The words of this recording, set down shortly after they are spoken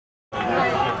First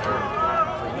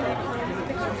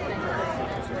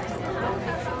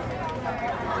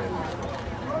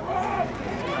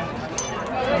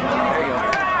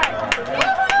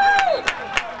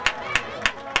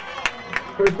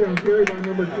down carry by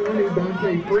number 20,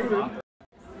 Dante Freeman.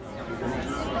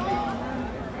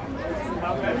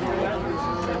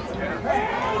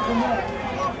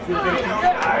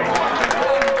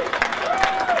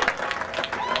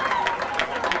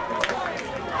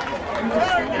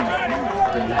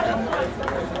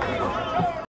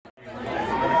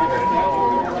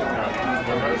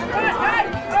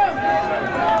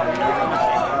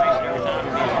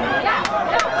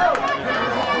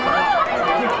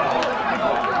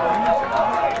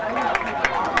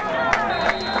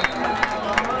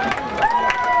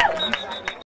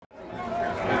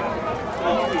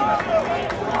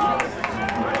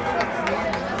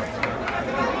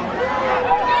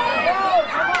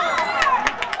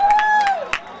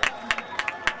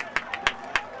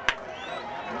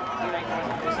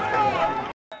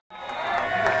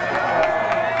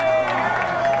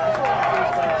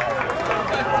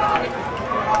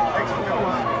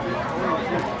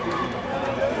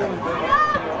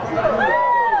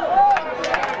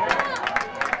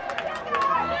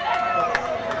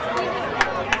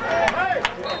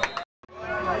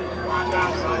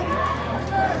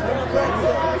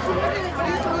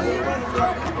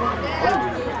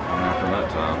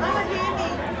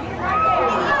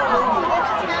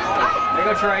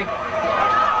 Trey.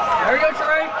 There you go,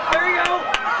 Trey. There you go.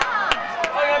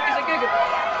 Oh, you got a piece of giggle.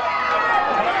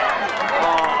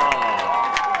 Oh,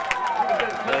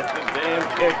 that's the damn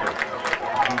kicker.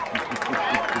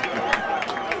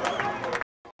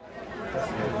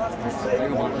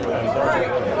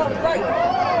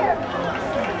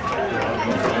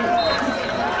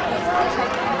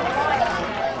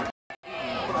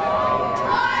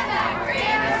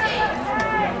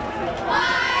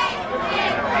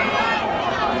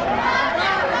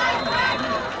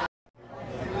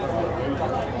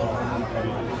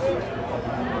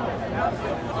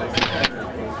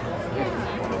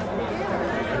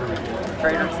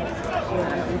 Trader.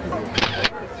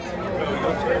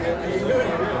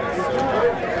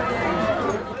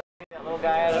 That little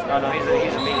guy out of, oh no, he's a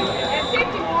medium.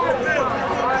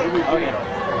 Oh yeah.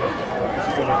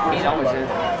 He's always in.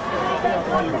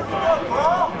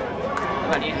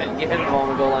 Come on, give him the ball in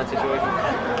the goal line situation.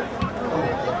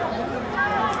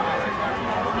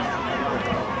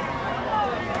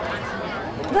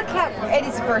 Look how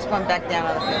Eddie's the first one back down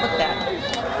on the field. Look at that.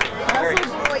 Awesome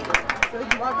boy. So we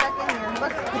can walk back in here.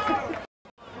 Look.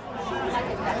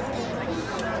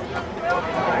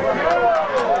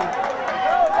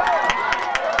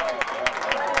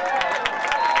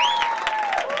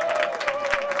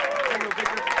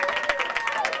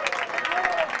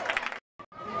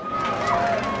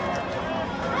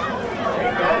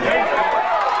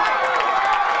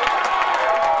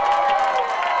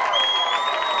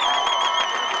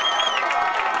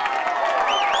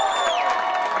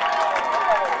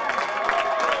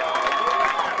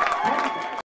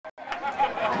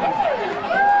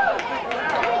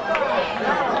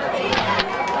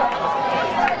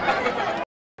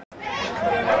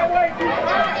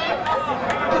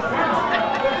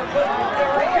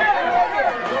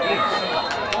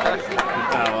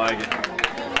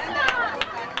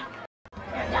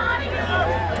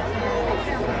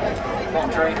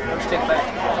 Trey, let's take it back.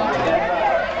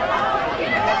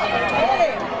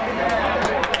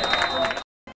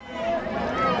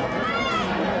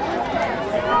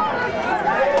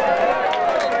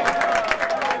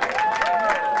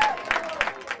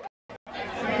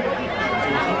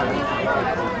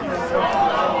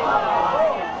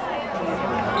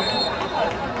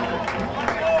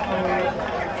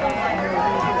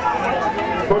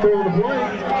 Fumble on the play.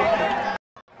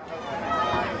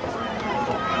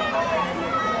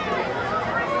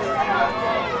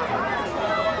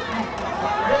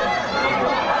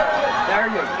 There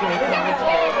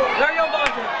you go,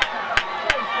 Bonson.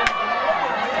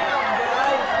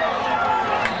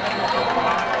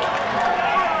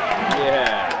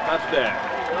 Yeah, touchdown.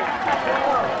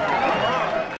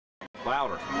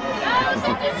 Louder.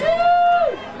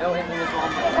 No hit me this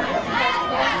one.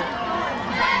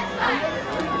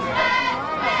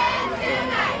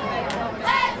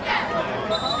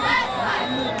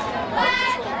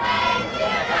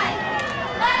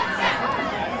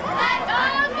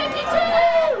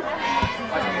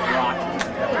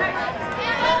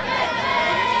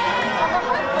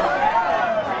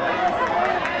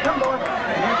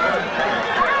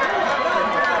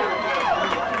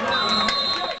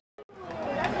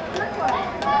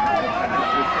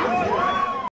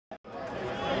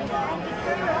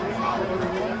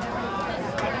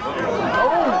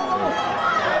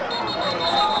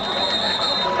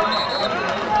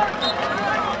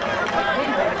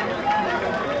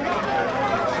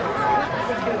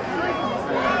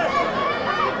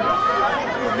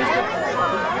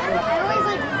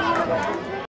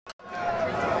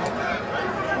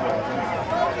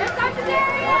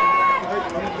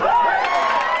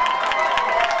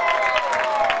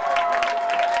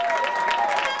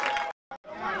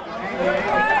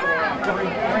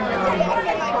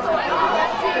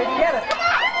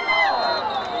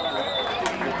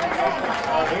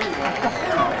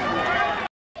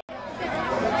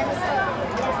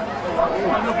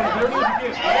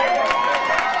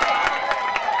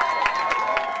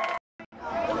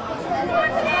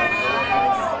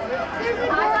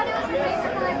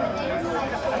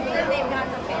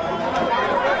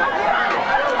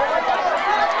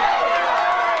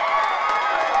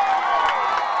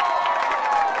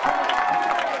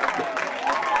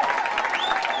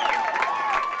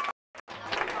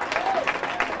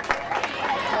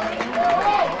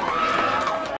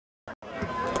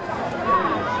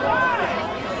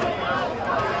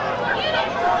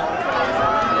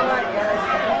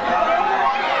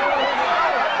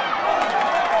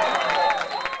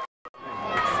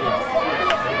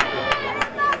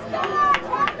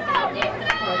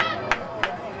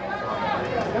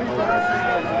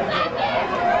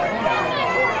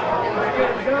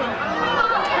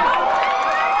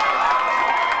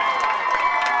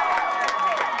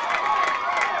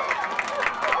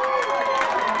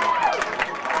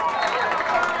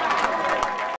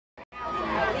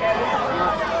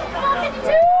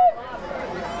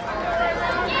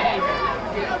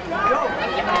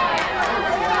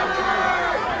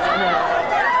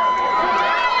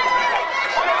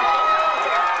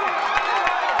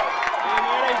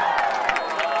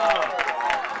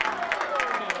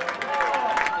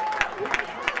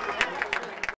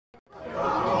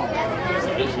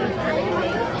 preparation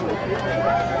for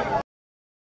everything.